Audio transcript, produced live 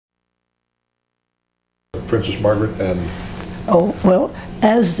Princess Margaret and? Oh, well,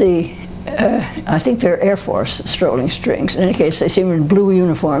 as the, I think they're Air Force strolling strings. In any case, they seem in blue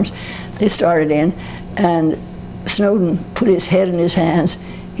uniforms. They started in, and Snowden put his head in his hands.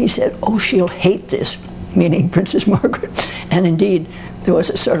 He said, "Oh, she'll hate this," meaning Princess Margaret. And indeed, there was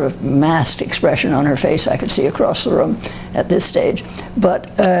a sort of masked expression on her face I could see across the room at this stage. But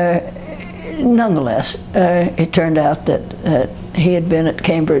nonetheless, it turned out that he had been at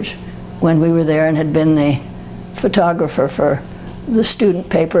Cambridge when we were there and had been the photographer for the student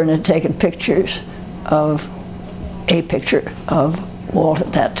paper and had taken pictures of a picture of Walt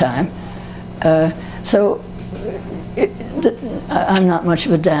at that time. So I'm not much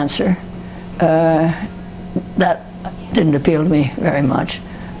of a dancer. That didn't appeal to me very much.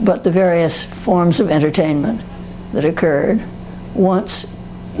 But the various forms of entertainment that occurred, once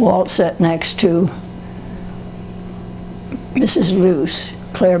Walt sat next to Mrs. Luce,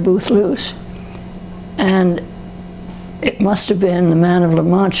 Claire Booth Luce, and it must have been the Man of La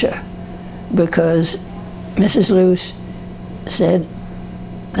Mancha, because Mrs. Luce said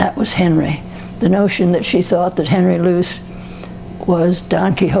that was Henry. The notion that she thought that Henry Luce was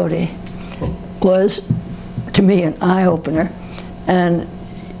Don Quixote was, to me, an eye-opener. And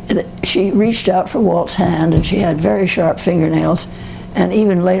she reached out for Walt's hand, and she had very sharp fingernails. And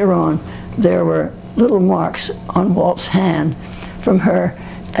even later on, there were little marks on Walt's hand from her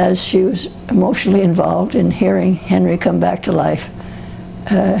as she was emotionally involved in hearing Henry come back to life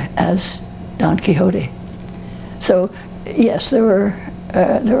as Don Quixote. So, yes, there were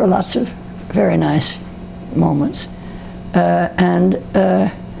lots of very nice moments. For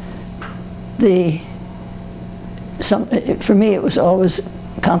me, it was always a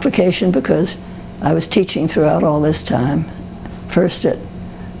complication because I was teaching throughout all this time. First at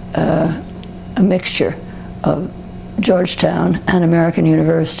a mixture of Georgetown and American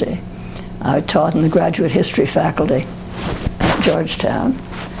University. I taught in the graduate history faculty at Georgetown,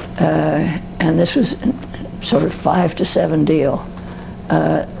 and this was sort of 5 to 7 deal.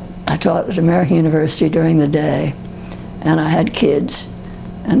 I taught at American University during the day, and I had kids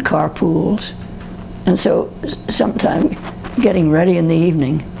and carpools, and so sometime getting ready in the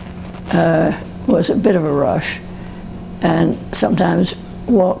evening was a bit of a rush, and sometimes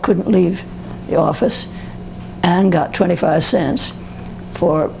Walt couldn't leave the office and got 25 cents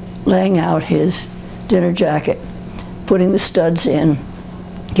for laying out his dinner jacket, putting the studs in,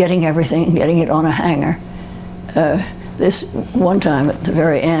 getting everything, getting it on a hanger. This one time at the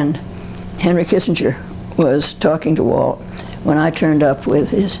very end, Henry Kissinger was talking to Walt when I turned up with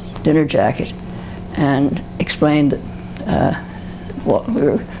his dinner jacket and explained that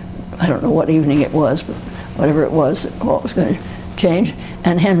I don't know what evening it was, but whatever it was, that Walt was going to change.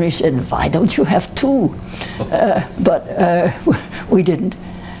 And Henry said, "Why don't you have two?" But we didn't.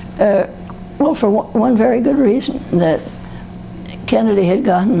 Well, for one very good reason, that Kennedy had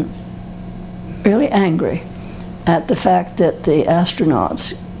gotten really angry at the fact that the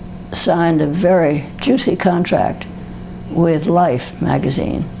astronauts signed a very juicy contract with Life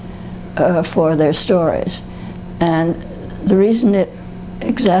magazine for their stories. And the reason it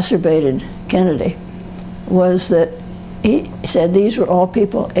exacerbated Kennedy was that he said these were all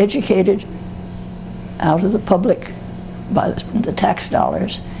people educated out of the public by the tax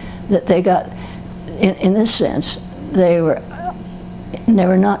dollars, that they got, in this sense, they were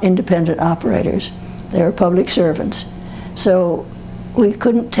not independent operators. They were public servants. So we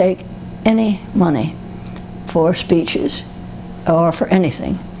couldn't take any money for speeches or for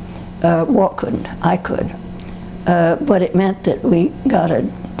anything. Walt couldn't, I could. But it meant that we got a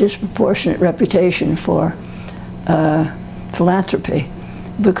disproportionate reputation for philanthropy,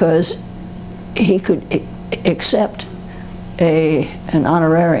 because he could accept an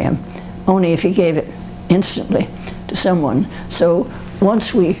honorarium only if he gave it instantly to someone. So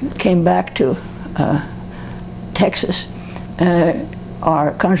once we came back to Texas,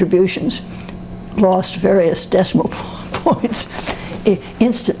 our contributions lost various decimal points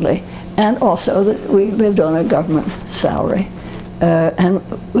instantly, and also that we lived on a government salary, and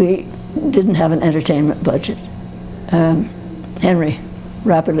we didn't have an entertainment budget. Henry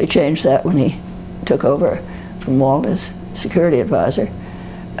rapidly changed that when he took over from Walt as security advisor.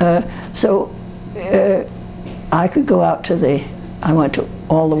 So I could go out to I went to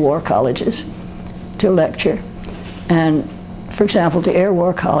all the war colleges to lecture. And for example, the Air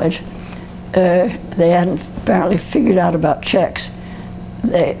War College, they hadn't apparently figured out about checks.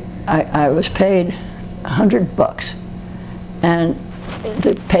 I was paid $100, and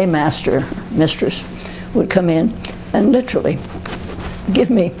the paymaster, mistress, would come in and literally give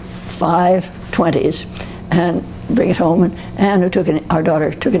me 5 20s and bring it home, and Anne, our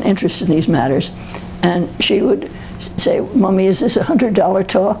daughter, took an interest in these matters, and she would say, "Mommy, is this a $100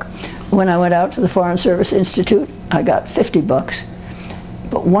 talk?" When I went out to the Foreign Service Institute, I got $50.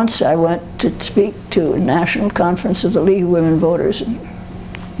 But once I went to speak to a national conference of the League of Women Voters in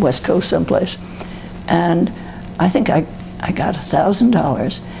West Coast someplace, and I think I got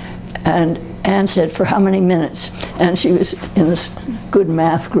 $1,000. And Anne said, "For how many minutes?" And she was in this good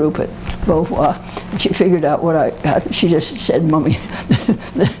math group at Beauvoir, and she figured out what I got. She just said, "Mommy,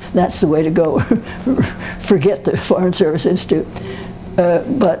 that's the way to go. Forget the Foreign Service Institute."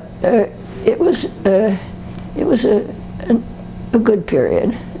 But it was a good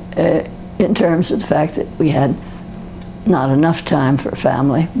period in terms of the fact that we had not enough time for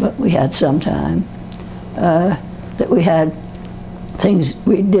family, but we had some time. That we had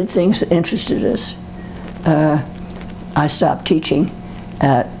we did things that interested us. I stopped teaching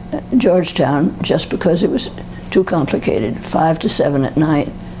at Georgetown just because it was too complicated. 5 to 7 at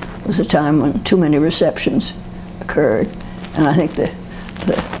night was a time when too many receptions occurred. And I think the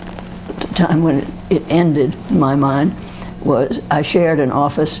time when it ended, in my mind, was I shared an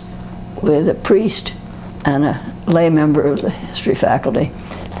office with a priest and a lay member of the history faculty.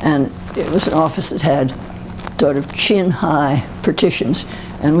 And it was an office that had sort of chin-high partitions,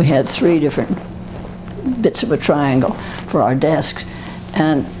 and we had 3 different bits of a triangle for our desks.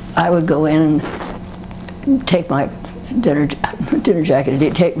 And I would go in and take my dinner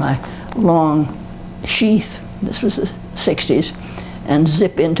jacket, take my long sheath, this was the 60s, and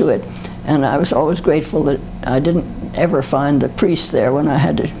zip into it. And I was always grateful that I didn't ever find the priest there when I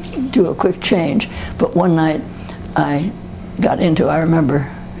had to do a quick change. But one night I got into, I remember,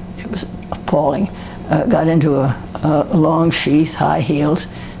 it was appalling, got into a long sheath, high heels,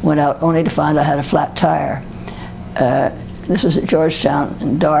 went out only to find I had a flat tire. This was at Georgetown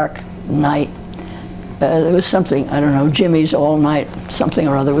in dark night. There was something, I don't know, Jimmy's All Night, something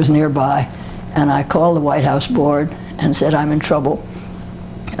or other was nearby. And I called the White House board and said, "I'm in trouble.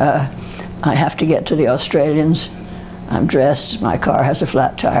 I have to get to the Australians. I'm dressed, my car has a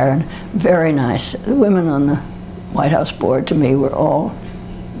flat tire," and very nice. The women on the White House board, to me, were all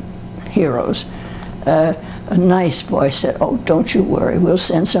heroes. A nice voice said, "Oh, don't you worry, we'll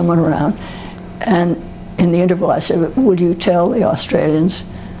send someone around." And in the interval I said, "Would you tell the Australians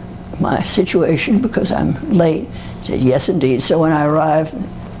my situation because I'm late?" He said, "Yes, indeed." So when I arrived,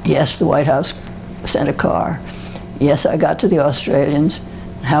 yes, the White House sent a car. Yes, I got to the Australians.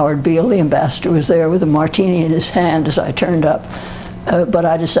 Howard Beale, the ambassador, was there with a martini in his hand as I turned up. But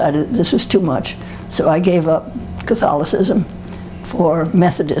I decided this was too much. So I gave up Catholicism for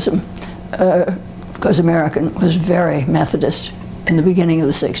Methodism, because American was very Methodist in the beginning of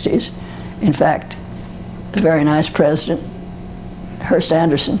the 60s. In fact, the very nice president, Hearst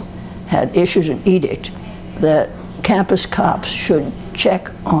Anderson, had issued an edict that campus cops should check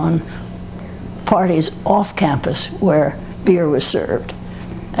on parties off campus where beer was served.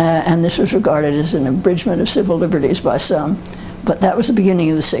 And this was regarded as an abridgment of civil liberties by some. But that was the beginning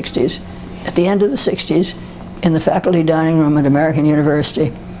of the 60s. At the end of the 60s, in the faculty dining room at American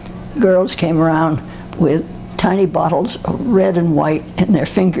University, girls came around with tiny bottles of red and white in their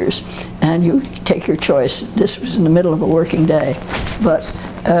fingers, and you take your choice. This was in the middle of a working day. But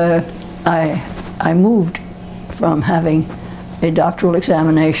I moved from having a doctoral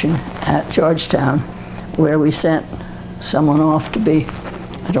examination at Georgetown, where we sent someone off to be,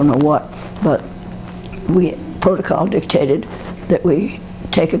 I don't know what, but protocol dictated that we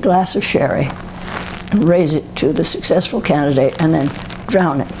take a glass of sherry and raise it to the successful candidate and then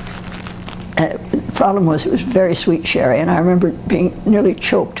drown it. The problem was it was very sweet sherry, and I remember being nearly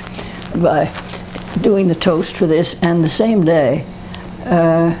choked by doing the toast for this. And the same day,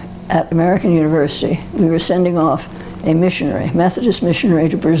 at American University, we were sending off a missionary, Methodist missionary,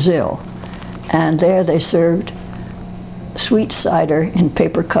 to Brazil. And there they served sweet cider in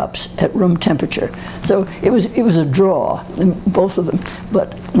paper cups at room temperature. So it was a draw, both of them.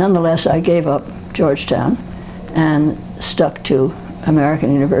 But nonetheless, I gave up Georgetown and stuck to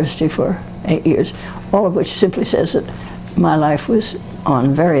American University for 8 years, all of which simply says that my life was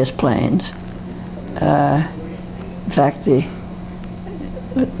on various planes. In fact,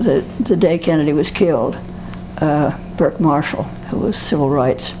 the day Kennedy was killed, Burke Marshall, who was civil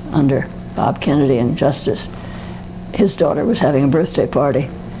rights under Bob Kennedy and Justice, his daughter was having a birthday party.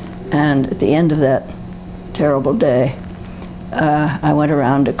 And at the end of that terrible day, I went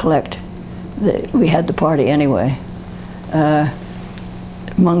around to collect. We had the party anyway.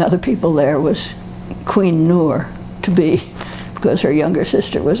 Among other people there was Queen Noor to be, because her younger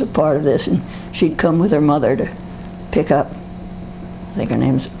sister was a part of this, and she'd come with her mother to pick up, I think her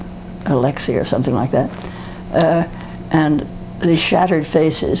name's Alexia or something like that. and the shattered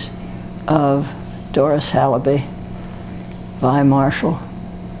faces of Doris Hallaby, Vi Marshall,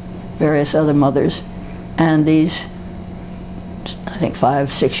 various other mothers, and these, I think, 5-,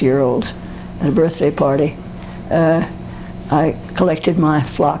 6-year-olds at a birthday party. I collected my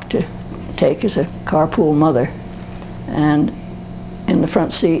flock to take as a carpool mother, and in the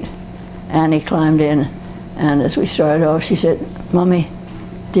front seat, Annie climbed in, and as we started off, she said, "Mommy,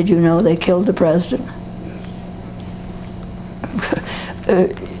 did you know they killed the president?"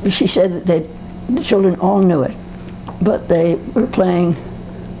 She said that the children all knew it, but they were playing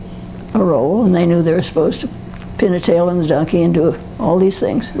a role, and they knew they were supposed to pin a tail on the donkey and do all these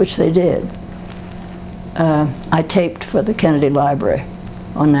things, which they did. I taped for the Kennedy Library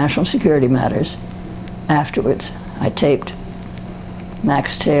on national security matters. Afterwards, I taped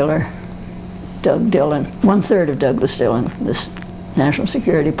Max Taylor, Doug Dillon, 1/3 of Douglas Dillon, this national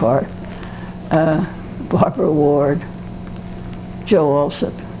security part, Barbara Ward, Joe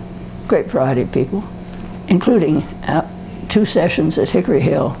Alsop, great variety of people, including 2 sessions at Hickory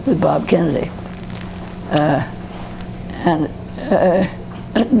Hill with Bob Kennedy. And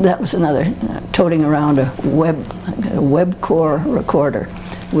that was another, toting around a web core recorder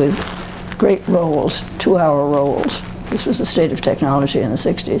with great rolls, 2-hour rolls. This was the state of technology in the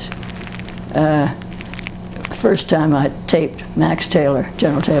 60s. First time I taped Max Taylor,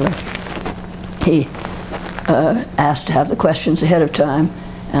 General Taylor, he asked to have the questions ahead of time,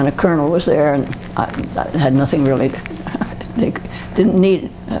 and a colonel was there, and I had nothing really, they didn't need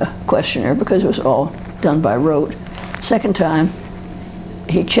a questioner because it was all done by rote. Second time,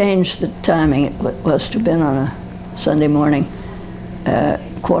 he changed the timing. It was to have been on a Sunday morning,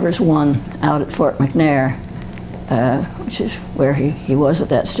 quarters 1 out at Fort McNair, which is where he was at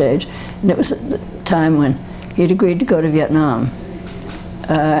that stage. And it was at the time when he'd agreed to go to Vietnam,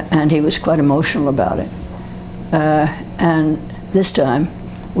 and he was quite emotional about it. And this time,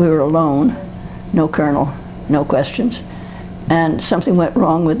 we were alone, no colonel, no questions, and something went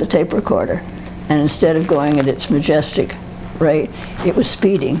wrong with the tape recorder. And instead of going at its majestic rate, it was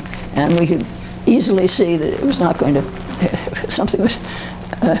speeding, and we could easily see that it was not going to, something was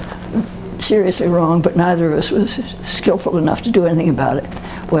seriously wrong, but neither of us was skillful enough to do anything about it.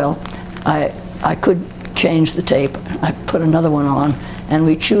 Well, I could change the tape. I put another one on, and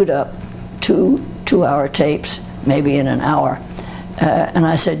we chewed up 2 2-hour tapes, maybe in an hour. And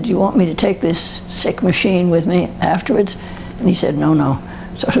I said, "Do you want me to take this sick machine with me afterwards?" And he said, "No, no.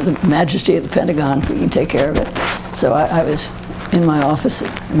 Sort of the majesty of the Pentagon, we can take care of it." So I was in my office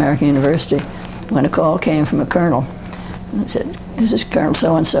at American University when a call came from a colonel. And I said, "This is Colonel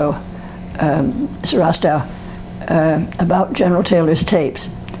so-and-so, Mr. Rostow, about General Taylor's tapes."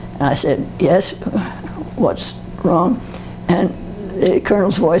 And I said, "Yes, what's wrong?" And the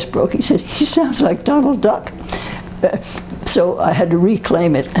colonel's voice broke. He said, "He sounds like Donald Duck." So I had to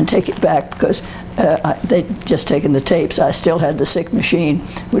reclaim it and take it back because they'd just taken the tapes. I still had the sick machine,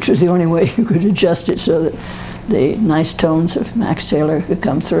 which was the only way you could adjust it so that the nice tones of Max Taylor could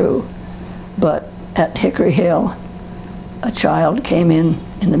come through. But at Hickory Hill, a child came in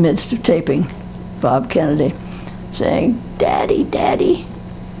the midst of taping Bob Kennedy, saying, "Daddy, Daddy,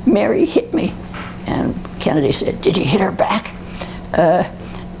 Mary hit me." And Kennedy said, "Did you hit her back?"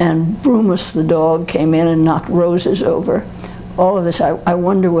 And Broomus, the dog, came in and knocked roses over. All of this, I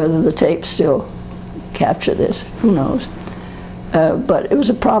wonder whether the tapes still capture this. Who knows? But it was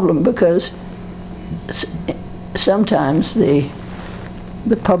a problem because sometimes the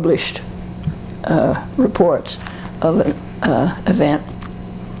published reports of an event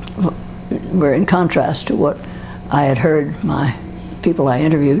were in contrast to what I had heard my people I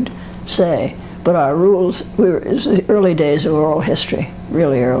interviewed say. But our rules, it was the early days of oral history,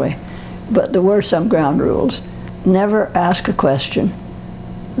 really early. But there were some ground rules. Never ask a question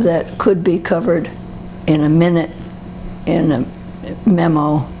that could be covered in a minute, in a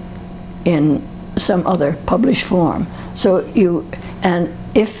memo, in some other published form. So and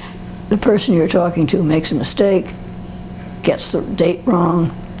if the person you're talking to makes a mistake, gets the date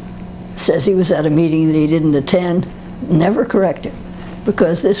wrong, says he was at a meeting that he didn't attend, never correct him,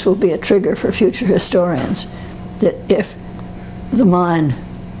 because this will be a trigger for future historians, that if the mind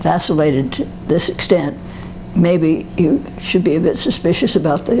vacillated to this extent, maybe you should be a bit suspicious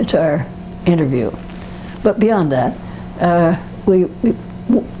about the entire interview. But beyond that, we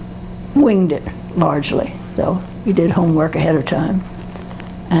winged it largely, though. We did homework ahead of time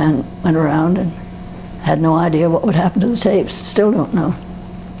and went around and had no idea what would happen to the tapes. Still don't know.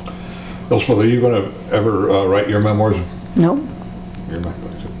 Elspeth, are you going to ever write your memoirs? No. You're not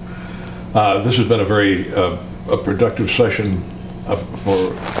going to. This has been a very productive session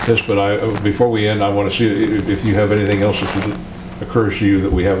for this, but before we end, I want to see if you have anything else that occurs to you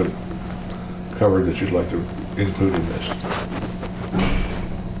that we haven't covered that you'd like to include in this.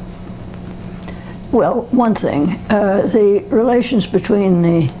 Well, one thing, the relations between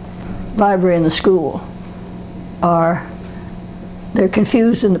the library and the school they're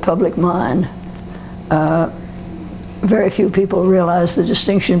confused in the public mind. Very few people realize the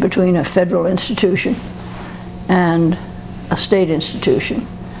distinction between a federal institution and a state institution.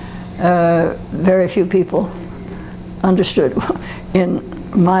 Very few people understood. In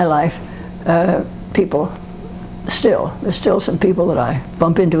my life, there's still some people that I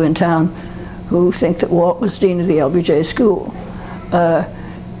bump into in town who think that Walt was dean of the LBJ school.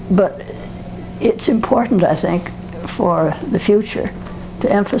 But it's important, I think, for the future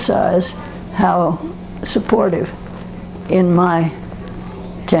to emphasize how supportive, in my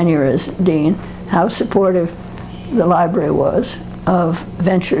tenure as dean, how supportive the library was of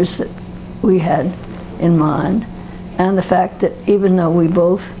ventures that we had in mind, and the fact that even though we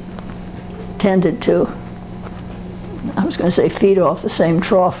both tended to, I was going to say, feed off the same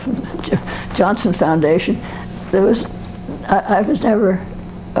trough, Johnson Foundation, I was never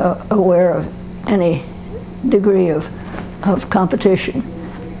aware of any degree of competition.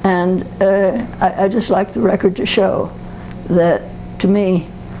 And I just like the record to show that, to me,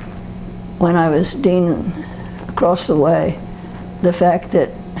 when I was dean across the way, the fact that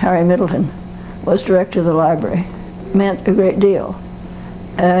Harry Middleton was director of the library meant a great deal.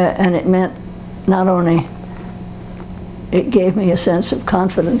 And it meant not only, it gave me a sense of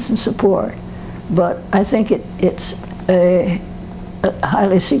confidence and support, but I think it's a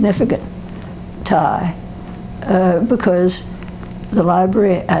highly significant tie, because the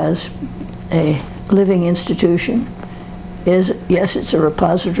library as a living institution is, yes, it's a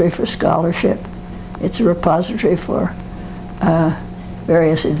repository for scholarship, it's a repository for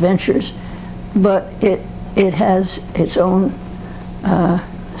various adventures, but it has its own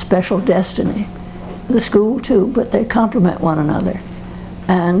special destiny. The school too, but they complement one another.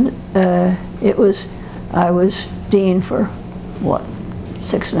 And I was dean for, what,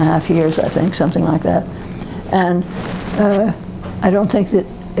 6.5 years, I think, something like that. And I don't think that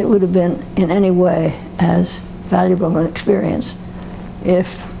it would have been in any way as valuable an experience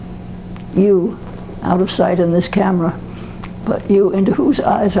if you, out of sight in this camera, but you into whose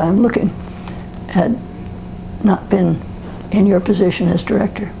eyes I'm looking, had not been in your position as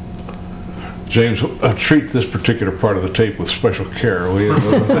director. James, treat this particular part of the tape with special care.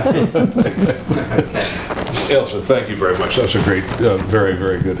 Elsa, thank you very much. That's a great, very,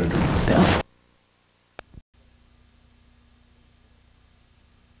 very good interview. Yeah.